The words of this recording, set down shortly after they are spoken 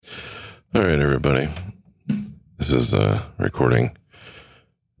everybody. This is recording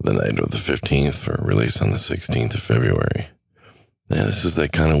the night of the 15th for release on the 16th of February. And this is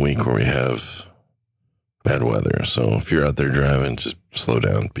that kind of week where we have bad weather. So if you're out there driving, just slow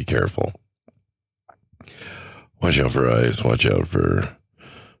down, be careful. Watch out for ice, watch out for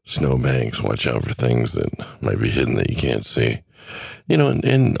snowbanks, watch out for things that might be hidden that you can't see. You know,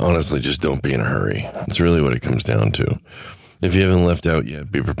 and honestly, just don't be in a hurry. It's really what it comes down to. If you haven't left out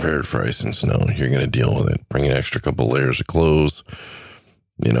yet, be prepared for ice and snow. You're going to deal with it. Bring an extra couple layers of clothes.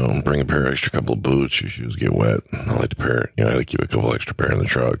 You know, bring a pair of extra couple of boots. Your shoes get wet. I like to keep a couple extra pair in the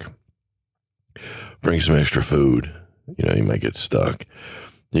truck. Bring some extra food. You know, you might get stuck.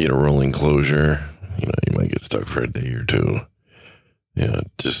 You get a rolling closure. You know, you might get stuck for a day or two. You know,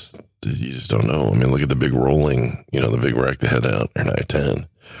 you just don't know. I mean, look at the big rolling, the big wreck that had out in I-10.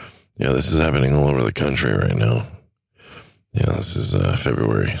 This is happening all over the country right now. This is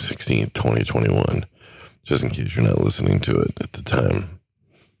February 16th, 2021, just in case you're not listening to it at the time.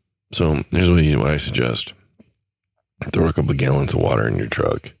 So here's what I suggest. Throw a couple of gallons of water in your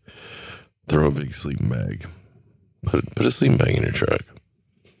truck. Throw a big sleeping bag. Put a sleeping bag in your truck.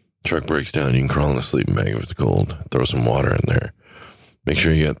 Truck breaks down, you can crawl in a sleeping bag if it's cold. Throw some water in there. Make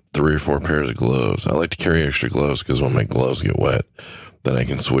sure you got 3 or 4 pairs of gloves. I like to carry extra gloves because when my gloves get wet, then I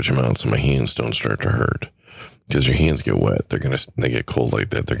can switch them out so my hands don't start to hurt. Because your hands get wet, they get cold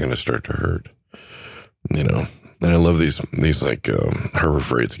like that, they're gonna start to hurt. And I love these like Harbor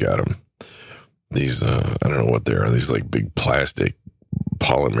Freight's got them. These I don't know what they are. These like big plastic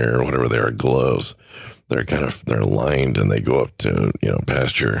polymer or whatever they are gloves. They're lined and they go up to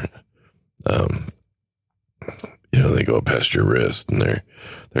past your they go up past your wrist, and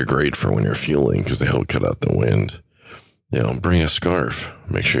they're great for when you're fueling because they help cut out the wind. Bring a scarf.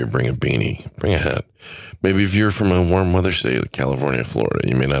 Make sure you bring a beanie. Bring a hat. Maybe if you're from a warm weather state like California, Florida,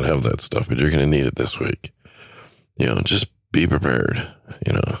 you may not have that stuff, but you're going to need it this week. Just be prepared.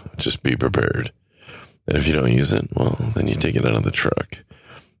 Just be prepared. And if you don't use it, well, then you take it out of the truck.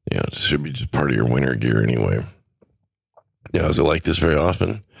 It should be just part of your winter gear anyway. Is it like this very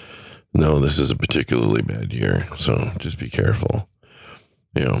often? No, this is a particularly bad year, so just be careful.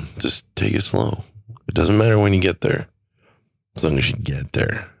 Just take it slow. It doesn't matter when you get there, as long as you get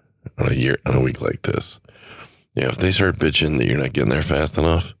there on a week like this. If they start bitching that you're not getting there fast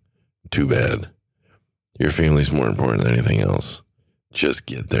enough, too bad. Your family's more important than anything else. Just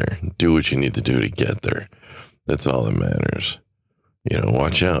get there. Do what you need to do to get there. That's all that matters.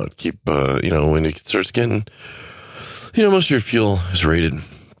 Watch out. Keep, when it starts getting, most of your fuel is rated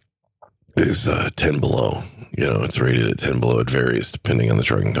is 10 below. It's rated at 10 below. It varies depending on the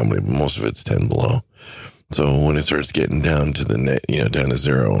trucking company, but most of it's 10 below. So when it starts getting down to the net, down to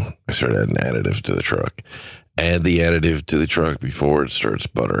 0, I start adding additive to the truck. Add the additive to the truck before it starts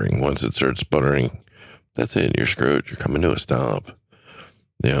sputtering. Once it starts sputtering, that's it. You're screwed. You're coming to a stop.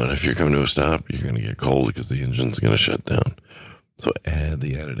 And if you're coming to a stop, you're going to get cold because the engine's going to shut down. So add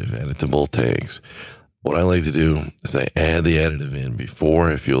the additive. Add it to both tanks. What I like to do is I add the additive in before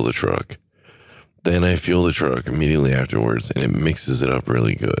I fuel the truck. Then I fuel the truck immediately afterwards, and it mixes it up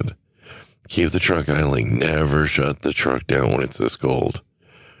really good. Keep the truck idling. Never shut the truck down when it's this cold.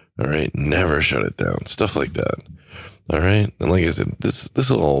 All right? Never shut it down. Stuff like that. All right? And like I said, this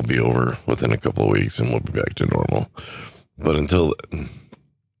will all be over within a couple of weeks, and we'll be back to normal. But until then,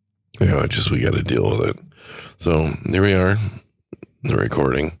 we got to deal with it. So here we are, the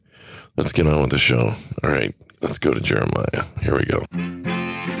recording. Let's get on with the show. All right, let's go to Jeremiah. Here we go.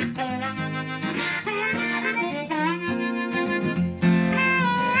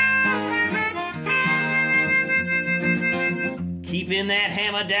 Keeping that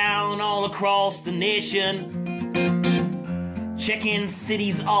hammer down all across the nation. Checking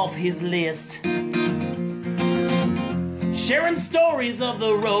cities off his list. Sharing stories of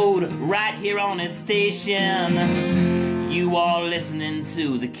the road right here on his station. You are listening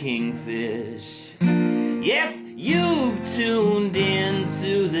to the Kingfish. Yes, you've tuned in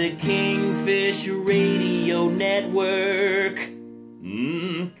to the Kingfish Radio Network.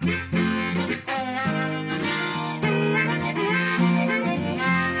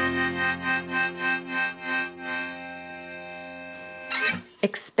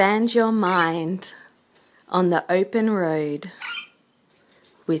 Expand your mind on the open road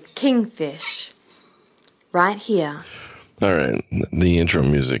with Kingfish right here. All right. The intro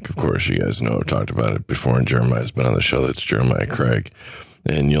music, of course, you guys know I've talked about it before, and Jeremiah's been on the show. That's Jeremiah Craig.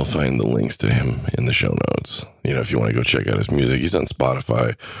 And you'll find the links to him in the show notes. If you want to go check out his music, he's on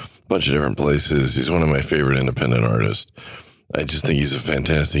Spotify, a bunch of different places. He's one of my favorite independent artists. I just think he's a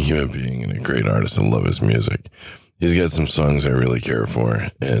fantastic human being and a great artist. I love his music. He's got some songs I really care for.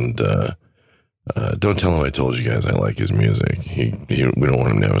 And, Don't tell him I told you guys I like his music. We don't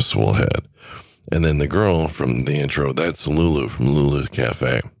want him to have a swole head. And then the girl from the intro, that's Lulu from Lulu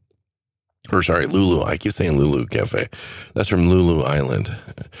Cafe. Or sorry, Lulu. I keep saying Lulu Cafe. That's from Lulu Island.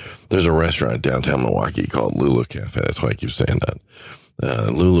 There's a restaurant downtown Milwaukee called Lulu Cafe. That's why I keep saying that.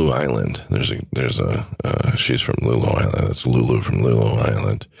 Lulu Island. She's from Lulu Island. That's Lulu from Lulu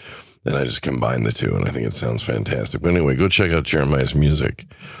Island. And I just combined the two, and I think it sounds fantastic. But anyway, go check out Jeremiah's music.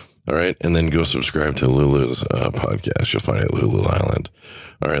 All right. And then go subscribe to Lulu's podcast. You'll find it at Lulu Island.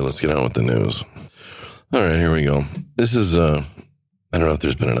 All right. Let's get on with the news. All right. Here we go. This is, I don't know if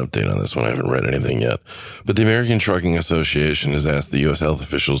there's been an update on this one. I haven't read anything yet. But the American Trucking Association has asked the U.S. health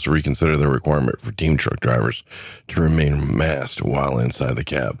officials to reconsider their requirement for team truck drivers to remain masked while inside the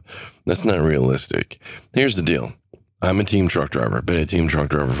cab. That's not realistic. Here's the deal. I'm a team truck driver. Been a team truck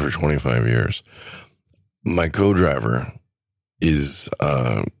driver for 25 years. My co-driver is,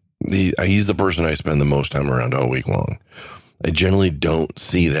 he's the person I spend the most time around all week long. I generally don't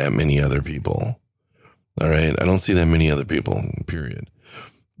see that many other people. All right. I don't see that many other people, period.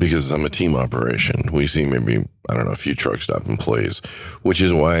 Because I'm a team operation. We see maybe, a few truck stop employees, which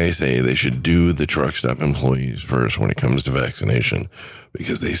is why I say they should do the truck stop employees first when it comes to vaccination,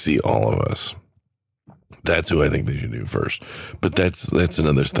 because they see all of us. That's who I think they should do first. But that's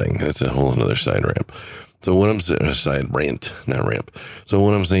another thing. That's a whole another side ramp. So what I'm saying, side rant, not ramp. So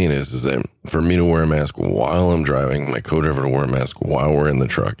what I'm saying is that for me to wear a mask while I'm driving, my co-driver to wear a mask while we're in the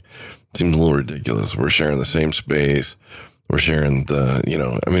truck, seems a little ridiculous. We're sharing the same space. We're sharing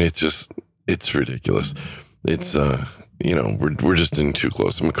it's ridiculous. It's, we're just in too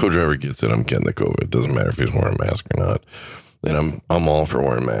close. My co-driver gets it. I'm getting the COVID. It doesn't matter if he's wearing a mask or not. And I'm all for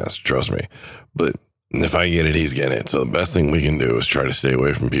wearing masks. Trust me. But if I get it, he's getting it. So the best thing we can do is try to stay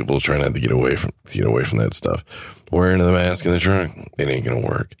away from people, try not to get away from that stuff. Wearing the mask in the truck, it ain't going to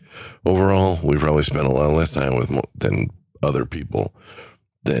work. Overall, we probably spend a lot less time than other people,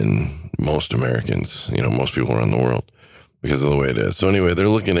 than most Americans, most people around the world, because of the way it is. So anyway, they're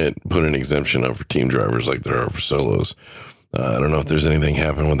looking at putting an exemption up for team drivers like there are for solos. I don't know if there's anything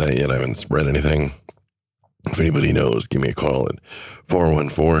happened with that yet. I haven't read anything. If anybody knows, give me a call at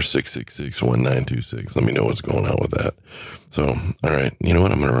 414-666-1926. Let me know what's going on with that. So, all right. You know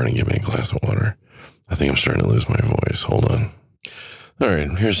what? I'm going to run and get me a glass of water. I think I'm starting to lose my voice. Hold on. All right.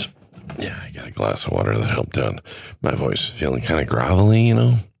 I got a glass of water that helped out. My voice is feeling kind of grovelly,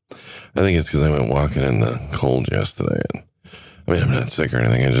 I think it's because I went walking in the cold yesterday. I'm not sick or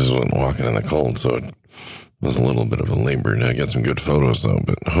anything. I just went walking in the cold. So it was a little bit of a labor. I got some good photos though,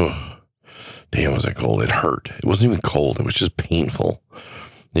 but damn, was it cold? It hurt. It wasn't even cold. It was just painful.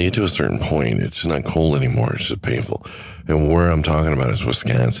 You get to a certain point, it's not cold anymore. It's just painful. And where I'm talking about is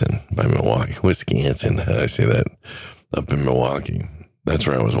Wisconsin, by Milwaukee. Wisconsin. I say that up in Milwaukee. That's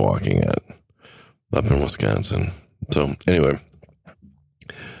where I was walking at, up in Wisconsin. So anyway,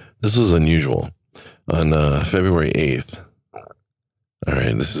 this was unusual. On February 8th. All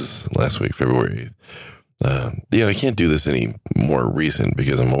right, this is last week, February 8th. I can't do this any more recent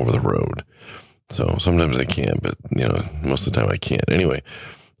because I'm over the road. So sometimes I can, but, most of the time I can't. Anyway,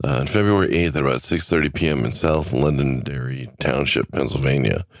 on February 8th at about 6:30 p.m. in South Londonderry Township,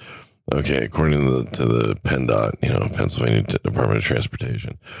 Pennsylvania. Okay, according to the PennDOT, Pennsylvania Department of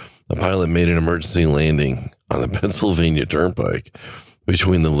Transportation, a pilot made an emergency landing on the Pennsylvania Turnpike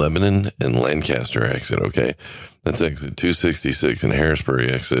between the Lebanon and Lancaster exit. Okay, that's exit 266 and Harrisburg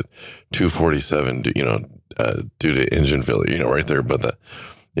exit 247. Due to engine failure, right there, but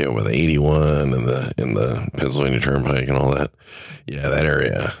with the 81 and the Pennsylvania Turnpike and all that. Yeah, that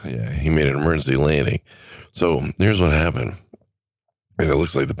area. Yeah, he made an emergency landing. So here's what happened. And it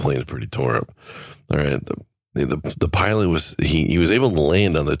looks like the plane's pretty tore up. All right. The pilot was able to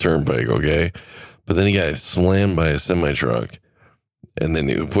land on the turnpike, okay? But then he got slammed by a semi-truck, and then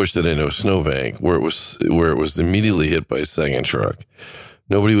he pushed it into a snowbank where it was immediately hit by a second truck.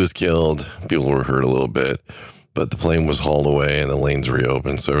 Nobody was killed. People were hurt a little bit, but the plane was hauled away and the lanes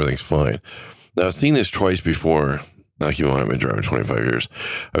reopened, so everything's fine. Now, I've seen this twice before. Now, keep in mind, I've been driving 25 years.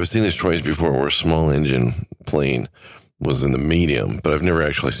 I've seen this twice before where a small engine plane was in the medium, but I've never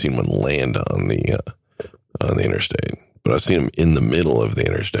actually seen one land on the interstate. But I've seen them in the middle of the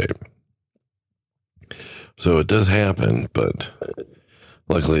interstate. So it does happen, but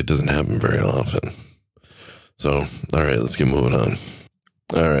luckily it doesn't happen very often. So, all right, let's get moving on.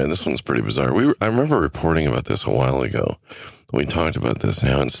 All right, this one's pretty bizarre. I remember reporting about this a while ago. We talked about this and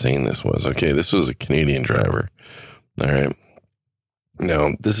how insane this was. Okay, this was a Canadian driver. All right. Now,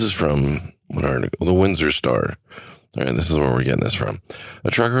 this is from what article? The Windsor Star. All right, this is where we're getting this from.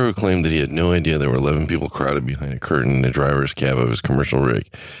 A trucker who claimed that he had no idea there were 11 people crowded behind a curtain in the driver's cab of his commercial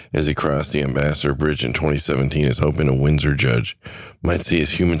rig as he crossed the Ambassador Bridge in 2017 is hoping a Windsor judge might see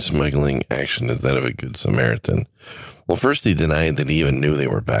his human smuggling action as that of a good Samaritan. Well, first he denied that he even knew they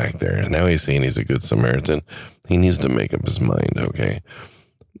were back there, and now he's saying he's a good Samaritan. He needs to make up his mind, okay?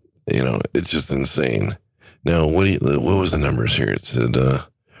 You know, it's just insane. Now, what was the numbers here? It said,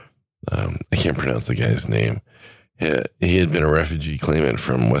 I can't pronounce the guy's name. He had been a refugee claimant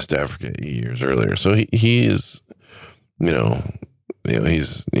from West Africa 8 years earlier. So he is,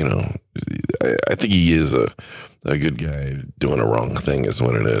 he's, I think he is a good guy doing a wrong thing is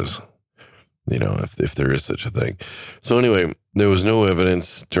what it is. If there is such a thing. So anyway, there was no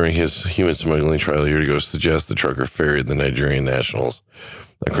evidence during his human smuggling trial a year ago to suggest the trucker ferried the Nigerian nationals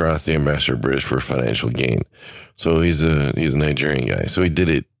across the Ambassador Bridge for financial gain. So he's a Nigerian guy. So he did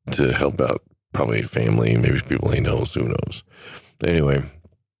it to help out probably family, maybe people he knows, who knows. Anyway,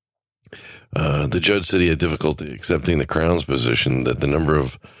 the judge said he had difficulty accepting the Crown's position that the number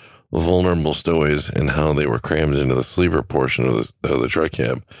of vulnerable stowaways and how they were crammed into the sleeper portion of the truck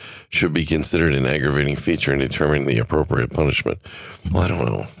cab should be considered an aggravating feature in determining the appropriate punishment. Well, I don't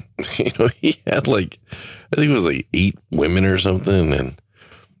know. He had I think it was 8 women or something, and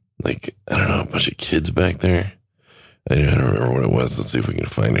I don't know, a bunch of kids back there. I don't remember what it was. Let's see if we can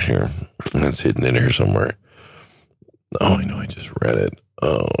find it here. It's hidden in here somewhere. Oh, I know. I just read it.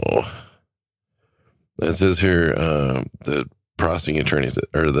 Oh. It says here, the prosecuting attorney said,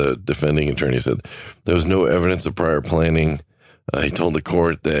 or the defending attorney said, there was no evidence of prior planning. He told the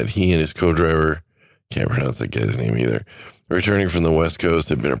court that he and his co-driver, can't pronounce that guy's name either, returning from the West Coast,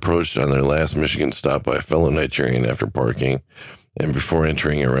 had been approached on their last Michigan stop by a fellow Nigerian after parking and before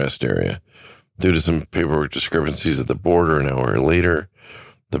entering a rest area. Due to some paperwork discrepancies at the border an hour later,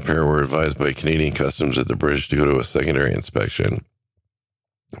 the pair were advised by Canadian Customs at the bridge to go to a secondary inspection,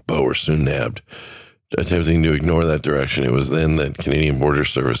 but were soon nabbed. Attempting to ignore that direction, it was then that Canadian Border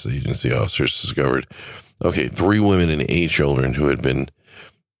Service Agency officers discovered, 3 women and 8 children who had been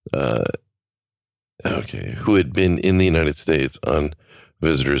in the United States on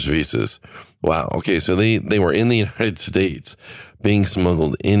visitors' visas. Wow. Okay, so they were in the United States being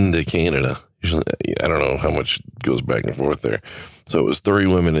smuggled into Canada. Usually, I don't know how much goes back and forth there. So it was 3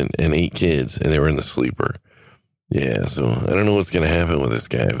 women and 8 kids, and they were in the sleeper. Yeah, so I don't know what's going to happen with this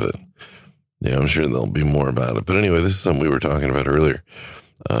guy, but yeah, I'm sure there'll be more about it. But anyway, this is something we were talking about earlier.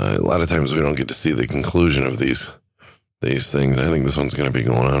 A lot of times we don't get to see the conclusion of these things. I think this one's going to be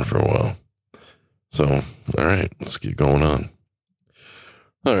going on for a while. So, all right, let's get going on.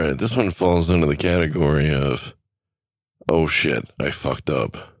 All right, this one falls under the category of, oh shit, I fucked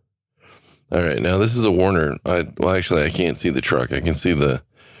up. All right, now this is a Warner. Actually, I can't see the truck. I can see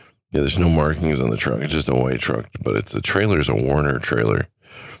there's no markings on the truck. It's just a white truck, but the trailer is a Warner trailer.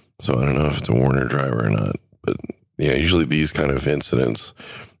 So I don't know if it's a Warner driver or not. But yeah, usually these kind of incidents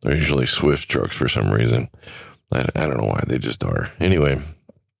are usually Swift trucks for some reason. I don't know why, they just are. Anyway,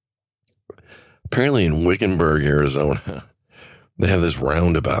 apparently in Wickenburg, Arizona, they have this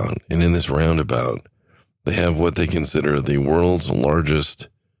roundabout. And in this roundabout, they have what they consider the world's largest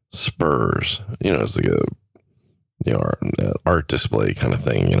spurs. It's like a art display kind of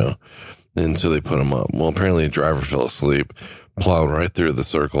thing, And so they put them up. Well, apparently a driver fell asleep, plowed right through the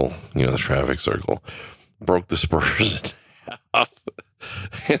circle, the traffic circle, broke the spurs in half.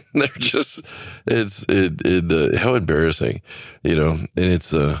 And they're just, how embarrassing, and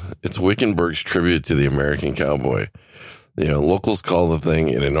it's Wickenburg's tribute to the American cowboy. Locals call the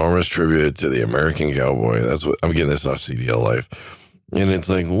thing an enormous tribute to the American cowboy. That's what I'm getting this off CDL Life. And it's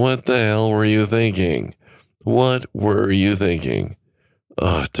like, what the hell were you thinking? What were you thinking?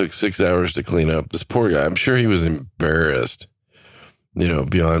 Oh, it took 6 hours to clean up. This poor guy, I'm sure he was embarrassed,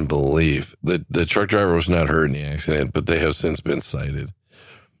 beyond belief. The truck driver was not hurt in the accident, but they have since been cited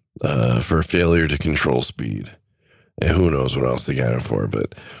for failure to control speed. And who knows what else they got him for.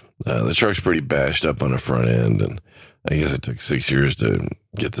 But the truck's pretty bashed up on the front end. And I guess it took 6 years to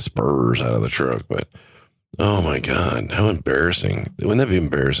get the spurs out of the truck. But oh my God, how embarrassing. Wouldn't that be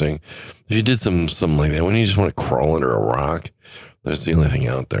embarrassing? If you did something like that, wouldn't you just want to crawl under a rock? That's the only thing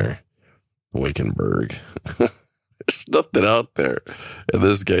out there. Wickenburg. There's nothing out there. And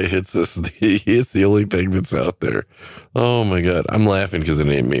this guy hits this. It's the only thing that's out there. Oh my God. I'm laughing because it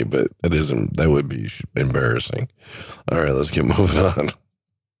ain't me, but it isn't. That would be embarrassing. All right, let's get moving on.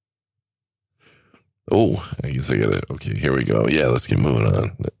 Oh, I guess I got it. Okay, here we go. Yeah, let's get moving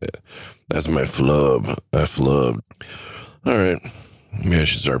on. That's my flub. I flubbed. All right. Maybe I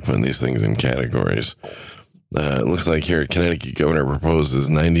should start putting these things in categories. It looks like here, Connecticut governor proposes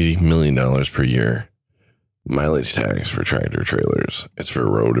 $90 million per year mileage tax for tractor trailers. It's for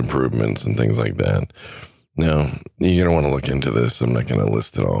road improvements and things like that. Now, you're going to want to look into this. I'm not going to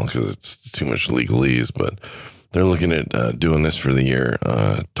list it all because it's too much legalese, but they're looking at doing this for the year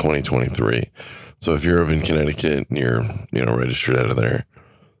 2023. So if you're up in Connecticut and you're registered out of there,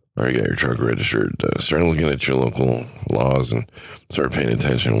 or you got your truck registered, start looking at your local laws and start paying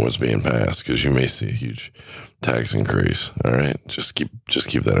attention to what's being passed, because you may see a huge tax increase. All right, just keep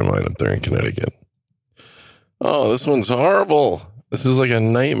that in mind up there in Connecticut. Oh, this one's horrible. This is like a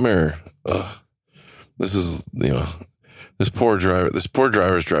nightmare. Ugh. This is, this poor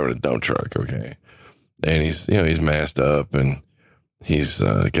driver's driving a dump truck, okay? And he's masked up and he's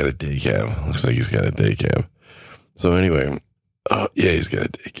got a day cab. Looks like he's got a day cab. So anyway, he's got a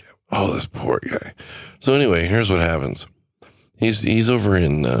day cab. Oh, this poor guy. So anyway, here's what happens. He's over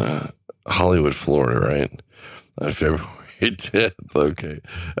in Hollywood, Florida, right? On February 10th, okay.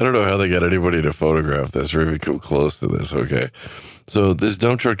 I don't know how they got anybody to photograph this or even come close to this, okay? So this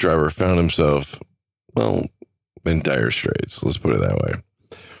dump truck driver found himself, in dire straits. Let's put it that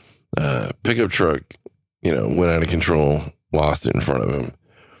way. Pickup truck, went out of control, lost it in front of him.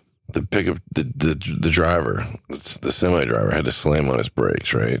 The pickup, the driver, the semi driver had to slam on his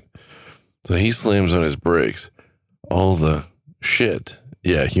brakes, right? So he slams on his brakes. All the shit,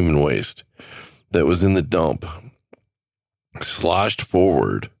 human waste that was in the dump sloshed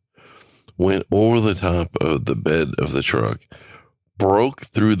forward, went over the top of the bed of the truck, broke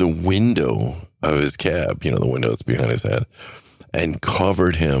through the window of his cab, the window that's behind his head, and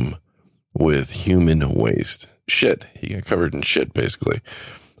covered him with human waste. Shit. He got covered in shit, basically.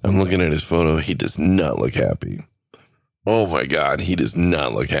 I'm looking at his photo. He does not look happy. Oh, my God. He does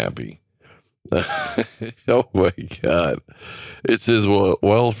not look happy. Oh, my God. It says,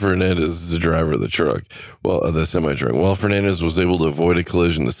 while Fernandez is the driver of the truck, the semi-truck, while Fernandez was able to avoid a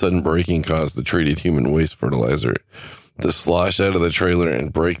collision, the sudden braking caused the treated human waste fertilizer to slosh out of the trailer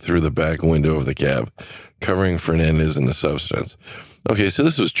and break through the back window of the cab, covering Fernandez in the substance. Okay, so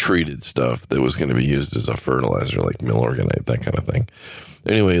this was treated stuff that was going to be used as a fertilizer, like Milorganite, that kind of thing.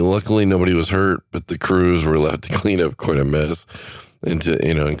 Anyway, luckily nobody was hurt, but the crews were left to clean up quite a mess,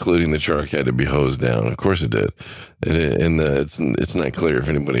 including the truck had to be hosed down. Of course it did. It's not clear if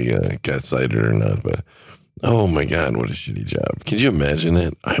anybody got cited or not, but oh my God, what a shitty job. Could you imagine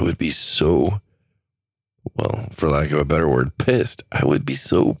it? I would be so, for lack of a better word, pissed. I would be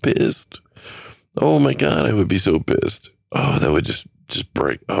so pissed. Oh my God, I would be so pissed. Oh, that would just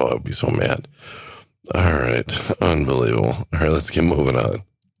break. Oh, I'd be so mad. All right. Unbelievable. All right, let's get moving on.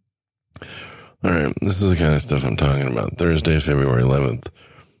 All right, this is the kind of stuff I'm talking about. Thursday, February 11th,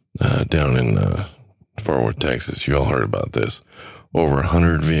 down in Fort Worth, Texas. You all heard about this. Over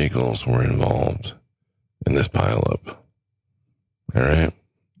 100 vehicles were involved in this pileup. All right.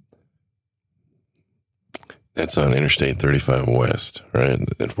 That's on Interstate 35 West, right,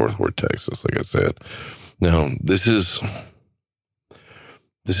 in Fort Worth, Texas, like I said. Now, this is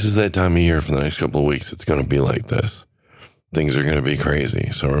that time of year for the next couple of weeks. It's going to be like this. Things are going to be crazy.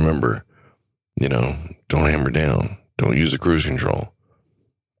 So remember, don't hammer down. Don't use the cruise control.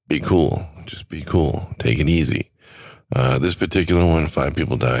 Be cool. Just be cool. Take it easy. This particular one, 5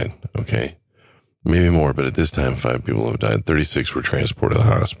 people died. Okay. Maybe more, but at this time, 5 people have died. 36 were transported to the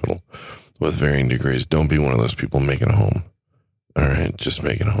hospital with varying degrees. Don't be one of those people making it home. All right. Just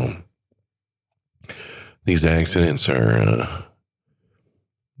make it home. These accidents are, I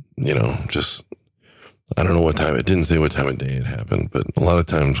don't know what time. It didn't say what time of day it happened, but a lot of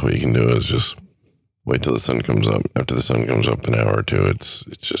times what you can do is just wait till the sun comes up. After the sun comes up an hour or two, it's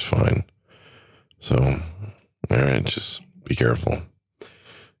just fine. So, all right, just be careful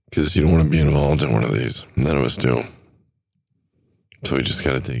because you don't want to be involved in one of these. None of us do. So we just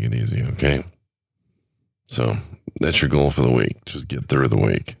got to take it easy, okay? So that's your goal for the week. Just get through the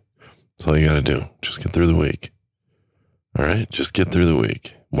week. That's all you got to do. Just get through the week. All right? Just get through the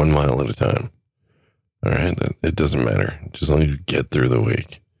week. 1 mile at a time. All right? It doesn't matter. Just as long as you get through the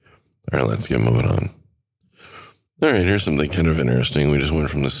week. All right, let's get moving on. All right, here's something kind of interesting. We just went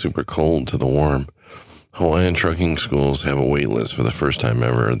from the super cold to the warm. Hawaiian trucking schools have a wait list for the first time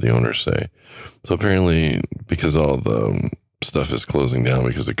ever, the owners say. So apparently, because all the stuff is closing down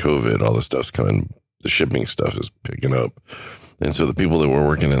because of COVID, all the stuff's coming, the shipping stuff is picking up. And so the people that were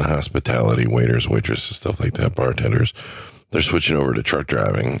working in hospitality, waiters, waitresses, stuff like that, bartenders, they're switching over to truck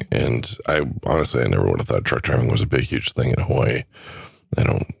driving. And I never would have thought truck driving was a big, huge thing in Hawaii. I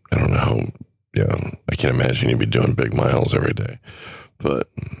don't know how, I can't imagine you'd be doing big miles every day, but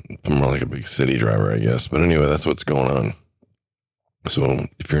I'm more like a big city driver, I guess. But anyway, that's what's going on. So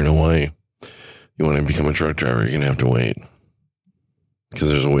if you're in Hawaii, you want to become a truck driver, you're going to have to wait because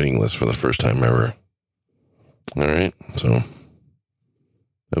there's a waiting list for the first time ever. All right. So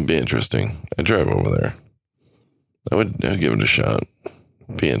it'll be interesting. I'd drive over there. I'd give it a shot.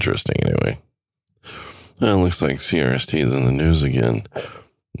 Be interesting anyway. It looks like CRST is in the news again.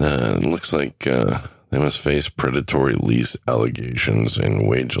 It looks like they must face predatory lease allegations and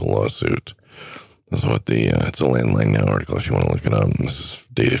wage a lawsuit. That's what it's a Landline Now article if you want to look it up. This is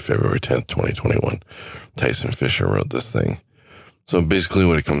dated February 10th, 2021. Tyson Fisher wrote this thing. So basically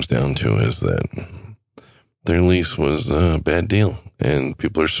what it comes down to is that their lease was a bad deal and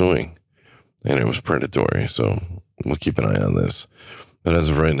people are suing and it was predatory. So we'll keep an eye on this. But as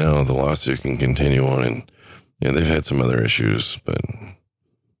of right now, the lawsuit can continue on and they've had some other issues, but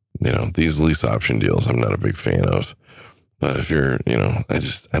these lease option deals I'm not a big fan of. But if you're,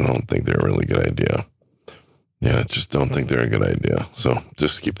 I don't think they're a really good idea. Yeah, I just don't think they're a good idea. So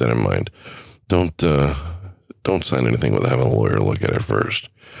just keep that in mind. Don't sign anything without having a lawyer look at it first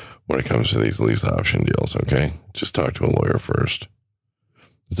when it comes to these lease option deals, okay? Just talk to a lawyer first.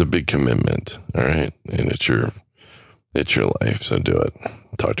 It's a big commitment, all right? And it's your life, so do it.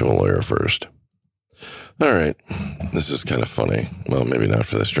 Talk to a lawyer first. All right. This is kind of funny. Well, maybe not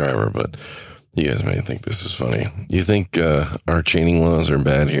for this driver, but you guys may think this is funny. You think our chaining laws are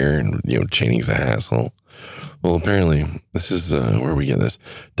bad here and, chaining's a hassle? Well, apparently, this is where we get this.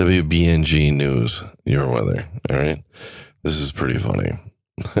 WBNG News, your weather, all right? This is pretty funny.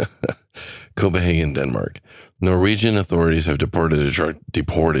 Copenhagen, Denmark. Norwegian authorities have deported a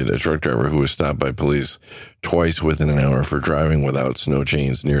truck driver who was stopped by police twice within an hour for driving without snow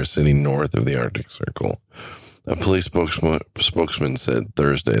chains near a city north of the Arctic Circle. A police spokesman said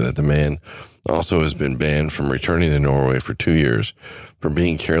Thursday that the man also has been banned from returning to Norway for 2 years for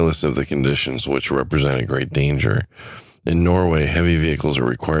being careless of the conditions, which represent a great danger. In Norway, heavy vehicles are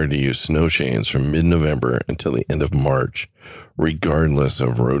required to use snow chains from mid-November until the end of March, regardless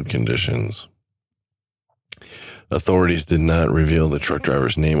of road conditions. Authorities did not reveal the truck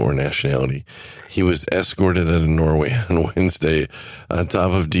driver's name or nationality. He was escorted out of Norway on Wednesday. On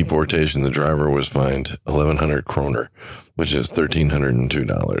top of deportation, the driver was fined 1,100 kroner, which is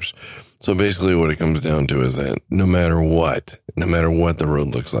 $1,302. So basically what it comes down to is that no matter what the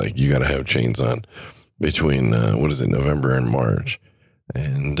road looks like, you got to have chains on between, November and March.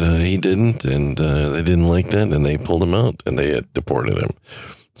 And he didn't, and they didn't like that, and they pulled him out, and they deported him.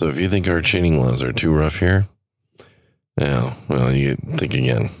 So if you think our chaining laws are too rough here, yeah, well, you think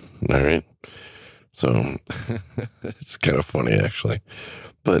again, all right? So it's kind of funny, actually.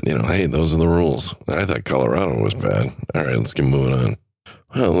 But, hey, those are the rules. I thought Colorado was bad. All right, let's get moving on.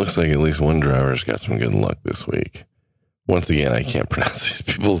 Well, it looks like at least one driver's got some good luck this week. Once again, I can't pronounce these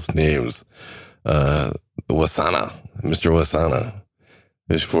people's names. Wasana, Mr. Wasana.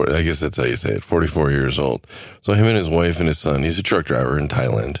 I guess that's how you say it, 44 years old. So him and his wife and his son, he's a truck driver in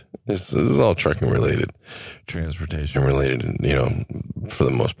Thailand. This is all trucking related, transportation related, for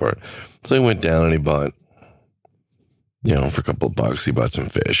the most part. So he went down and he bought, for a couple of bucks, he bought some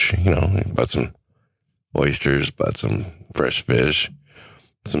fish, he bought some oysters, bought some fresh fish,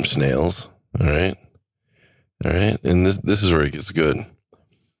 some snails. All right. And this is where it gets good.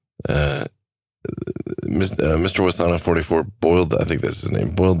 Mr. Wasana, 44, boiled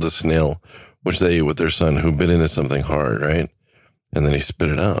the snail, which they ate with their son, who bit into something hard, right? And then he spit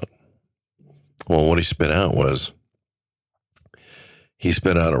it out. Well, what he spit out was, he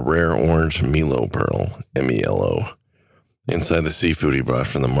spit out a rare orange Milo pearl, M-E-L-O, inside the seafood he brought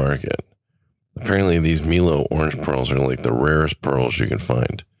from the market. Apparently, these Milo orange pearls are like the rarest pearls you can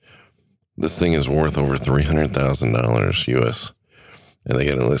find. This thing is worth over $300,000 US. And they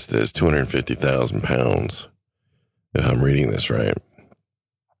got it listed as 250,000 pounds, if I'm reading this right.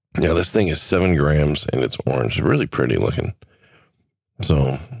 Now, this thing is 7 grams, and it's orange. It's really pretty looking.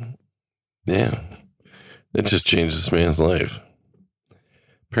 So, yeah, it just changed this man's life.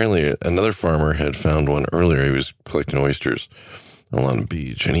 Apparently, another farmer had found one earlier. He was collecting oysters along the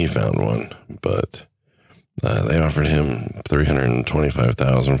beach, and he found one. But they offered him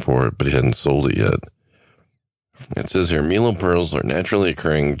 $325,000 for it, but he hadn't sold it yet. It says here, Milo pearls are naturally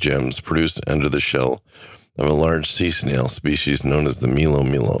occurring gems produced under the shell of a large sea snail species known as the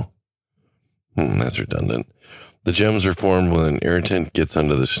Milo. That's redundant. The gems are formed when an irritant gets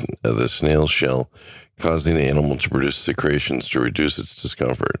under the snail's shell, causing the animal to produce secretions to reduce its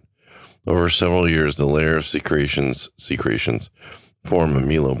discomfort. Over several years, the layer of secretions form a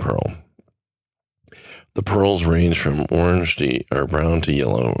Milo pearl. The pearls range from orange or brown to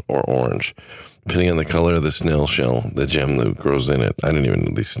yellow or orange, depending on the color of the snail shell, the gem that grows in it. I didn't even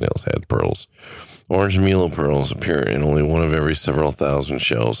know these snails had pearls. Orange Milo pearls appear in only one of every several thousand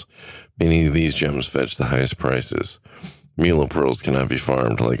shells, meaning these gems fetch the highest prices. Milo pearls cannot be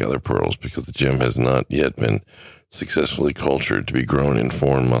farmed like other pearls because the gem has not yet been successfully cultured to be grown in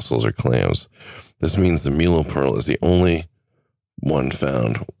foreign mussels or clams. This means the Milo pearl is the only one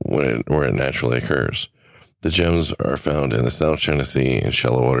found where it naturally occurs. The gems are found in the South China Sea and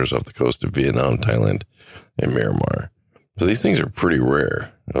shallow waters off the coast of Vietnam, Thailand, and Myanmar. So these things are pretty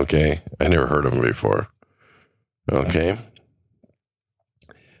rare, okay? I never heard of them before, okay?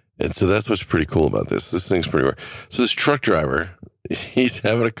 And so that's what's pretty cool about this. This thing's pretty rare. So this truck driver, he's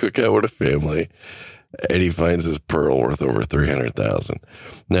having a cookout with a family, and he finds this pearl worth over $300,000.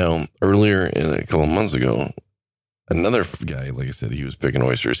 Now, earlier, a couple of months ago, another guy, like I said, he was picking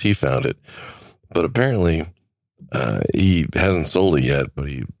oysters. He found it, but apparently he hasn't sold it yet. But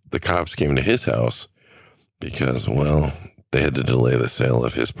the cops came to his house because, well, they had to delay the sale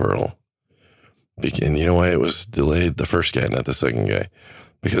of his pearl. And you know why it was delayed? The first guy, not the second guy,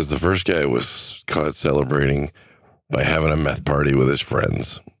 because the first guy was caught celebrating by having a meth party with his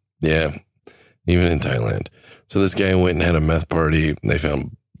friends. Yeah. Even in Thailand. So this guy went and had a meth party. They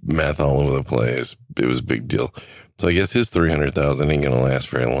found meth all over the place. It was a big deal. So I guess his $300,000 ain't going to last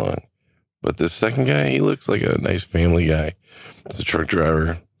very long. But this second guy, he looks like a nice family guy. He's a truck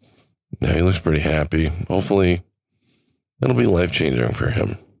driver. Now he looks pretty happy. Hopefully that'll be life-changing for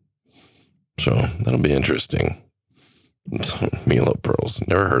him. So that'll be interesting. Milo pearls.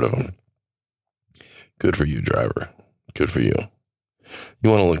 Never heard of them. Good for you, driver. Good for you. You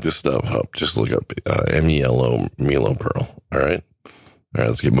want to look this stuff up, just look up M-E-L-O, Milo pearl. All right? All right,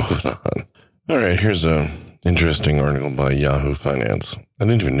 let's get moving on. All right, here's an interesting article by Yahoo Finance. I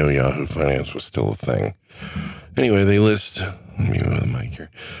didn't even know Yahoo Finance was still a thing. Anyway, they list, let me move the mic here,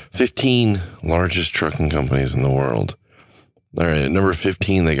 15 largest trucking companies in the world. All right, at number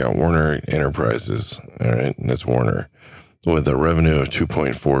 15, they got Werner Enterprises. All right, that's Werner, with a revenue of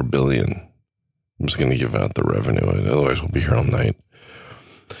 $2.4 billion. I'm just going to give out the revenue, otherwise we'll be here all night.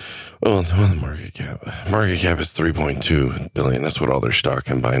 Oh, the market cap. Market cap is $3.2 billion. That's what all their stock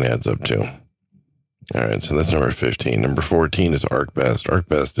combined adds up to. All right, so that's number 15. Number 14 is ArcBest.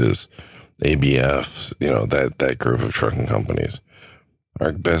 ArcBest is ABF, that group of trucking companies.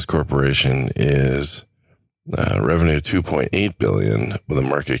 ArcBest Corporation is revenue $2.8 billion with a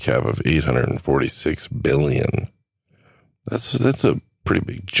market cap of $846 billion. That's a pretty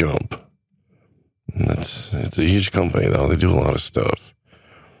big jump. It's a huge company, though. They do a lot of stuff.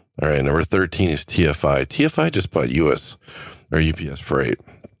 All right, number 13 is TFI. TFI just bought UPS Freight,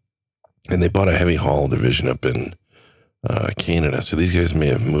 and they bought a heavy haul division up in Canada. So these guys may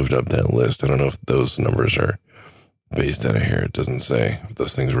have moved up that list. I don't know if those numbers are based out of here. It doesn't say if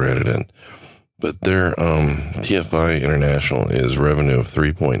those things were added in. But their TFI International is revenue of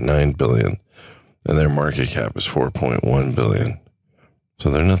 $3.9 billion, and their market cap is $4.1 billion. So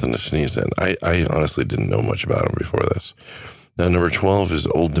they're nothing to sneeze at. I honestly didn't know much about them before this. Now, number 12 is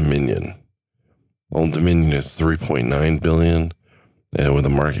Old Dominion. Old Dominion is $3.9 billion, and with a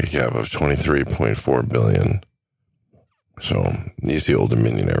market cap of $23.4 billion. So you see Old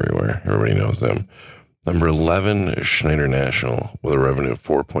Dominion everywhere. Everybody knows them. Number 11 is Schneider National with a revenue of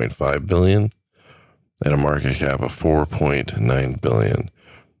 $4.5 billion and a market cap of $4.9 billion.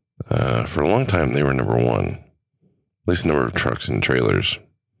 For a long time, they were number one, at least number of trucks and trailers.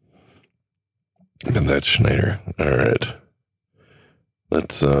 But that's Schneider. All right.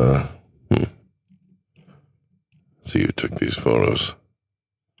 Let's see who took these photos.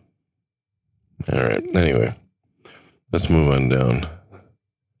 All right. Anyway, let's move on down.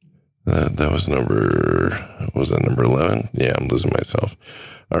 That was number 11? Yeah, I'm losing myself.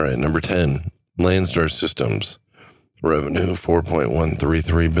 All right, number 10, Landstar Systems. Revenue,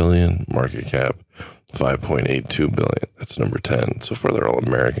 $4.133 billion. Market cap, $5.82 billion. That's number 10. So far, they're all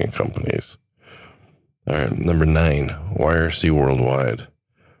American companies. All right, number 9, YRC Worldwide.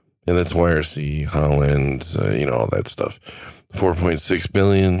 And that's YRC, Holland, all that stuff. $4.6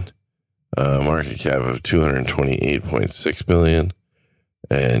 billion. Market cap of $228.6 billion.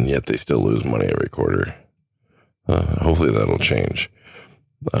 And yet they still lose money every quarter. Hopefully that'll change.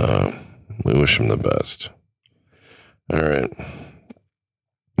 We wish them the best. All right.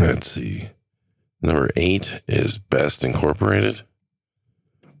 Let's see. Number 8 is Best Incorporated.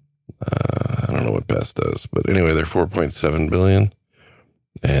 I don't know what Best does, but anyway, they're $4.7 billion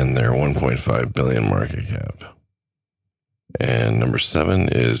and they're $1.5 billion market cap. And number 7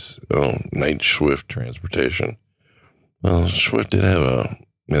 is Knight Swift Transportation. Well, Swift did have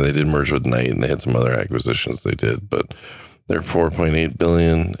they did merge with Knight and they had some other acquisitions they did, but they're $4.8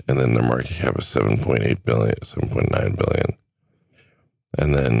 billion and then their market cap is $7.8 billion, $7.9 billion.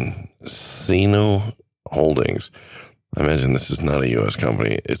 And then Sino Holdings. I imagine this is not a U.S.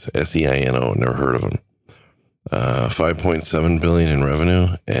 company. It's SEINO. Never heard of them. $5.7 billion in revenue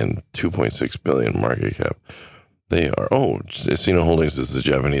and $2.6 billion market cap. They are, Asino Holdings is the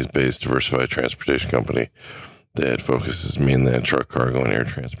Japanese-based diversified transportation company that focuses mainly on truck, cargo, and air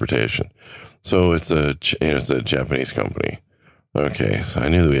transportation. So it's a Japanese company. Okay, so I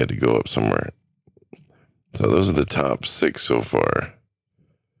knew we had to go up somewhere. So those are the top 6 so far.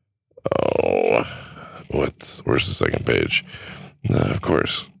 Oh, where's the second page? Of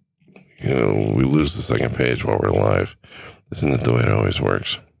course, we lose the second page while we're live. Isn't that the way it always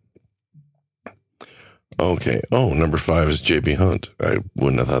works? Okay. Oh, number 5 is JB Hunt. I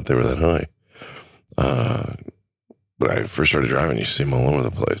wouldn't have thought they were that high. But I first started driving, you see them all over the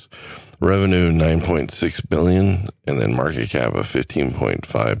place. Revenue, $9.6 billion, and then market cap of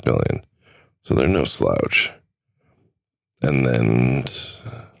 $15.5 billion. So they're no slouch. And then,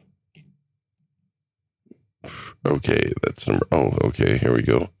 okay, that's okay, here we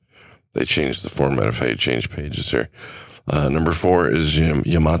go. They changed the format of how you change pages here. Number 4 is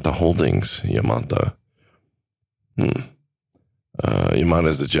Yamata Holdings. Yamata. Yamata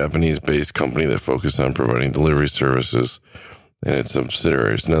is a Japanese-based company that focuses on providing delivery services and its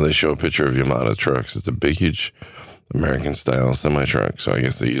subsidiaries. Now they show a picture of Yamata trucks. It's a big, huge American-style semi-truck. So I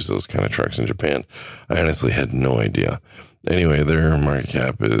guess they use those kind of trucks in Japan. I honestly had no idea. Anyway, their market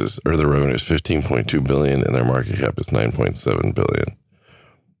cap their revenue is $15.2 billion, and their market cap is $9.7 billion.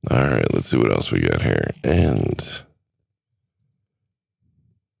 All right, let's see what else we got here. And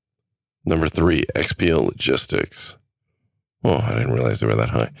number 3, XPO Logistics. Oh, I didn't realize they were that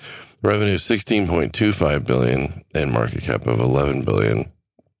high. Revenue is $16.25 billion and market cap of $11 billion.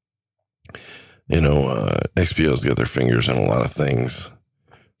 XPO's got their fingers on a lot of things,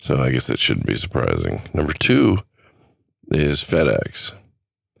 so I guess it shouldn't be surprising. Number 2 is FedEx.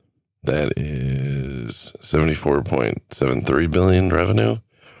 That is $74.73 billion revenue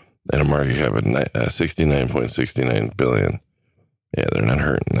and a market cap of $69.69 billion. Yeah, they're not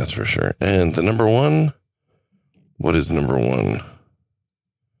hurting, that's for sure. And the number 1, what is number 1?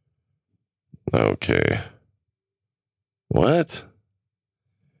 Okay. What?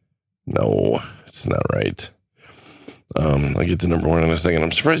 No, it's not right. I'll get to number 1 in a second.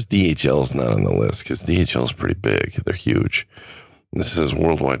 I'm surprised DHL is not on the list because DHL is pretty big. They're huge. This says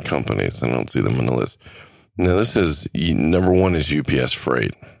worldwide companies. I don't see them on the list. Now, this is number 1 is UPS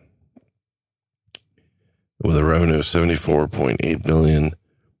Freight with a revenue of $74.8 billion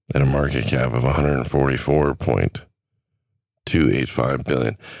and a market cap of $144.285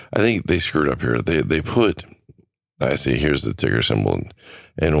 billion. I think they screwed up here. They put, I see, here's the ticker symbol,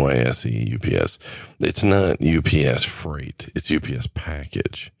 NYSE UPS. It's not UPS Freight. It's UPS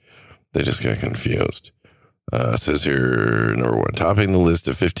Package. They just got confused. It says here, number 1, topping the list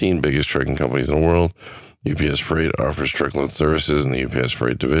of 15 biggest trucking companies in the world, UPS Freight offers truckload services in the UPS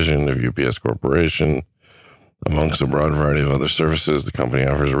Freight division of UPS Corporation. Amongst a broad variety of other services, the company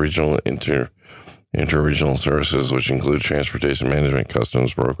offers regional inter-regional services, which include transportation management,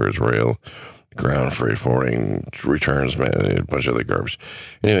 customs, brokerage, rail, ground freight forwarding, returns, a bunch of other garbage.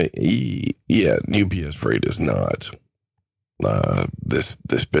 Anyway, yeah, UPS Freight is not this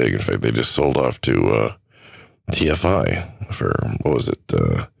big. In fact, they just sold off to TFI for, what was it,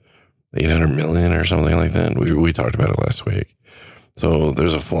 $800 million or something like that. We talked about it last week. So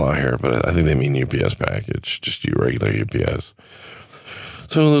there's a flaw here, but I think they mean UPS Package, just your regular UPS.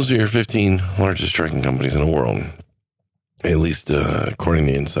 So those are your 15 largest trucking companies in the world, at least according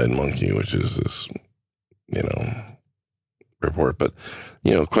to Inside Monkey, which is this, report. But,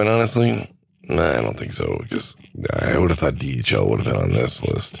 quite honestly, I don't think so, because I would have thought DHL would have been on this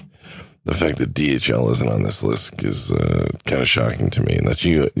list. The fact that DHL isn't on this list is kind of shocking to me, and that's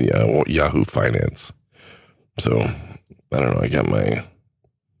Yahoo Finance. So I don't know. I got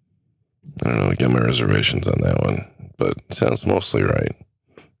my reservations on that one, but it sounds mostly right.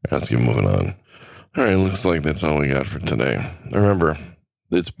 Let's keep moving on. All right, looks like that's all we got for today. Remember,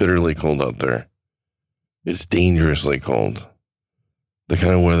 it's bitterly cold out there. It's dangerously cold. The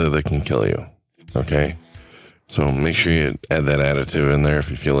kind of weather that can kill you. Okay? So make sure you add that additive in there if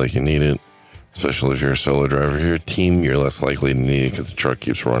you feel like you need it, especially if you're a solo driver. If you're a team, you're less likely to need it because the truck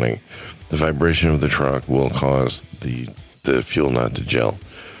keeps running. The vibration of the truck will cause the fuel not to gel.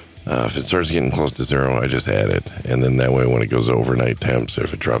 If it starts getting close to 0, I just add it. And then that way, when it goes overnight temps,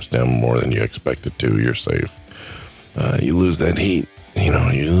 if it drops down more than you expect it to, you're safe. You lose that heat, you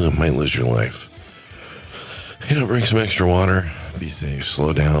might lose your life. Bring some extra water. Be safe.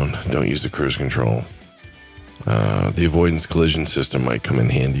 Slow down. Don't use the cruise control. The avoidance collision system might come in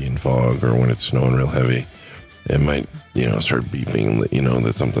handy in fog or when it's snowing real heavy. It might, start beeping, let you know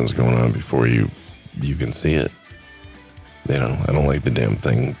that something's going on before you can see it. I don't like the damn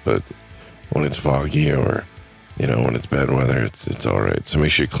thing, but when it's foggy or when it's bad weather, it's all right. So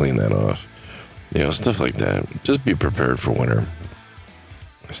make sure you clean that off. Stuff like that. Just be prepared for winter.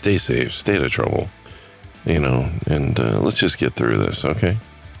 Stay safe. Stay out of trouble. And let's just get through this, okay?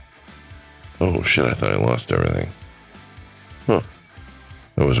 Oh, shit, I thought I lost everything. Huh.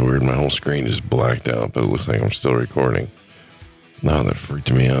 That was weird. My whole screen just blacked out, but it looks like I'm still recording. No, that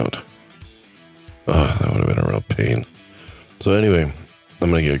freaked me out. Oh, that would have been a real pain. So anyway, I'm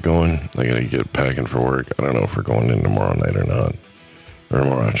going to get going. I got to get packing for work. I don't know if we're going in tomorrow night or not. Or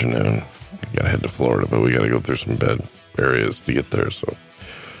tomorrow afternoon. I got to head to Florida, but we got to go through some bad areas to get there, so.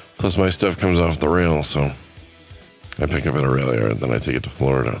 Plus my stuff comes off the rail, so I pick up at a rail yard, then I take it to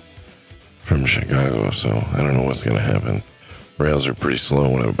Florida from Chicago, so I don't know what's going to happen. Rails are pretty slow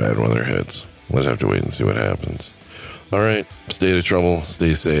when bad weather hits. We'll just have to wait and see what happens. All right, stay out of trouble,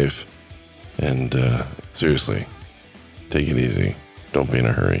 stay safe, and seriously, take it easy. Don't be in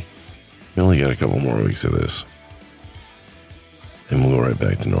a hurry. We only got a couple more weeks of this, and we'll go right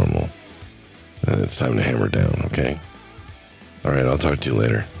back to normal. And it's time to hammer down, okay? All right, I'll talk to you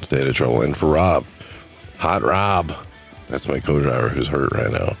later. Stay out of trouble. And for Rob, Hot Rob, that's my co-driver who's hurt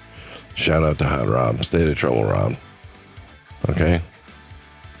right now. Shout out to Hot Rob. Stay out of trouble, Rob. Okay?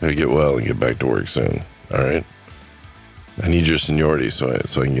 Gotta get well and get back to work soon. All right? I need your seniority so I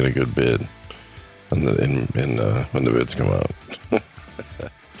can get a good bid when the bids come out.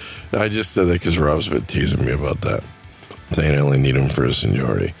 I just said that because Rob's been teasing me about that, saying I only need him for his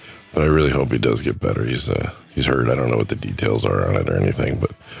seniority. But I really hope he does get better. He's hurt. I don't know what the details are on it or anything,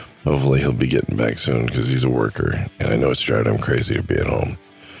 but hopefully he'll be getting back soon because he's a worker, and I know it's driving him crazy to be at home.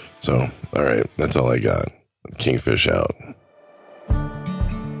 So, all right, that's all I got. Kingfish out.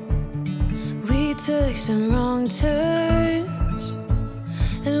 We took some wrong turns,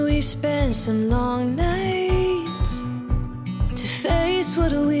 and we spent some long nights to face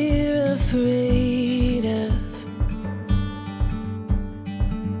what we're afraid of.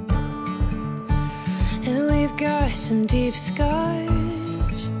 And we've got some deep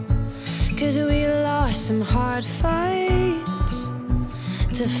scars, 'cause we lost some hard fights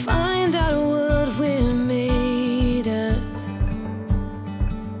to find out what we're made of.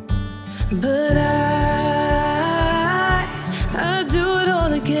 But I'd do it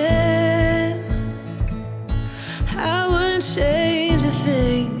all again. I wouldn't change a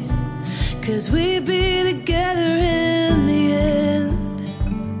thing, 'cause we'd be together in the end.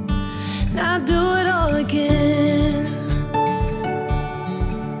 And I'd do it all again.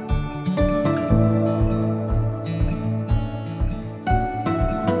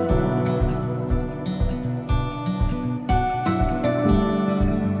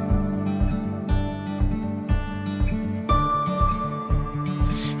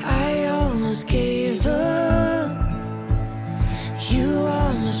 I almost gave up. You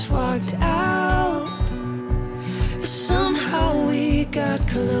almost walked out. But somehow we got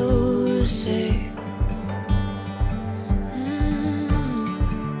closer.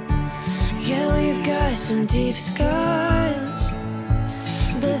 Yeah, we've got some deep scars,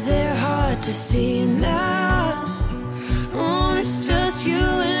 but they're hard to see now. Oh, it's just you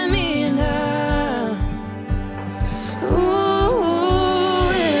and me now. Ooh,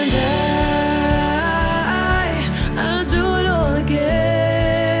 and I'd do it all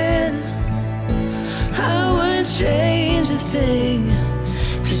again. I wouldn't change a thing,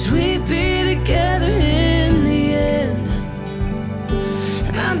 'cause we'd be together in the end.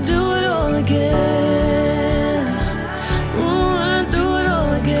 And I'd do it all again. Ooh, I'd do it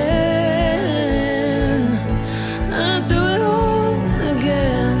all again.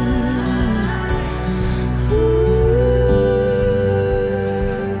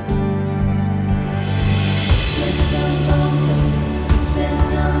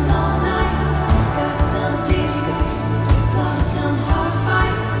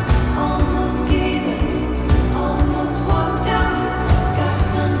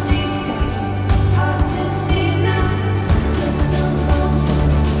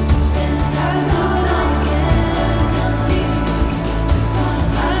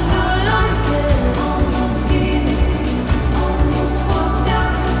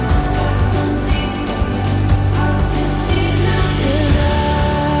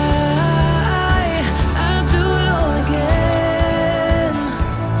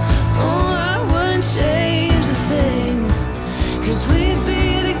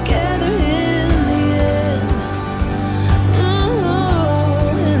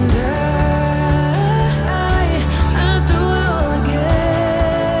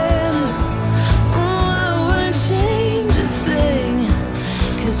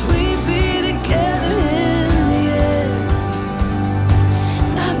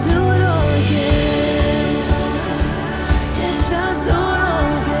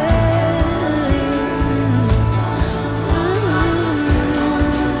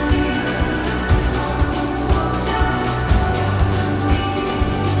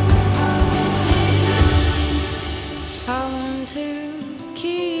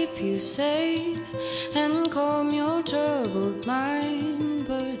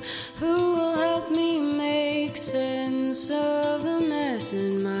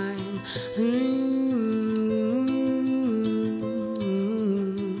 isn't mine.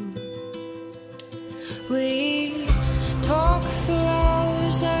 We talk for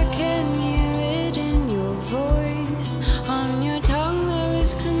hours, I can hear it in your voice. On your tongue there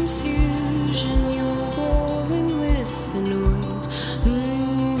is confusion, you're roaring with the noise.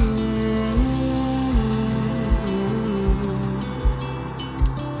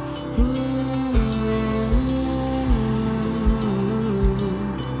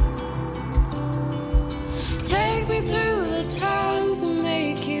 Take me through the times that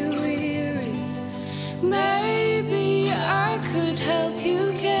make you weary. Maybe I could help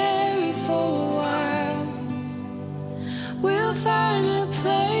you carry for a while. We'll find a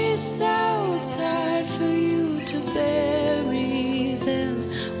place outside for you to bury them.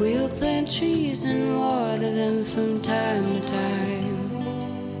 We'll plant trees and water them from time to time.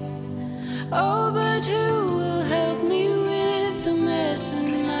 Oh, but who